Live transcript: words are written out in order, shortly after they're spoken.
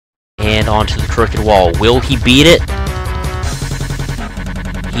And onto the crooked wall. Will he beat it?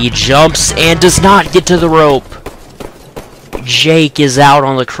 He jumps and does not get to the rope. Jake is out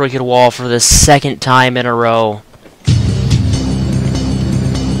on the crooked wall for the second time in a row.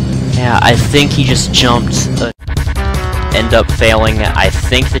 Yeah, I think he just jumped. End up failing, I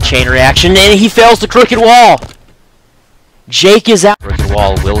think, the chain reaction, and he fails the crooked wall! Jake is out. Crooked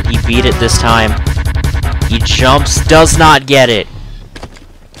wall, will he beat it this time? He jumps, does not get it.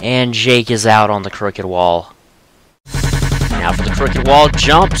 And Jake is out on the crooked wall. Now for the crooked wall,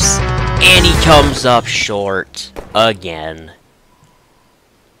 jumps, and he comes up short. Again.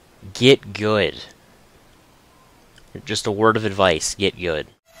 Get good. Just a word of advice, get good.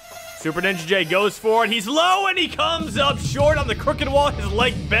 Super Ninja J goes for it, he's low, and he comes up short on the crooked wall, his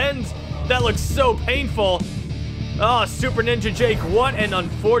leg bends. That looks so painful. Oh, Super Ninja Jake, what an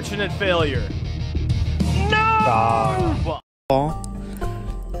unfortunate failure. No!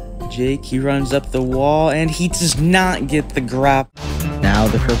 Jake, he runs up the wall, and he does not get the grapple. Now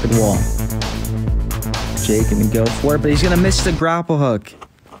the crooked wall. Jake gonna go for it, but he's gonna miss the grapple hook.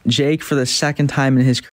 Jake, for the second time in his career.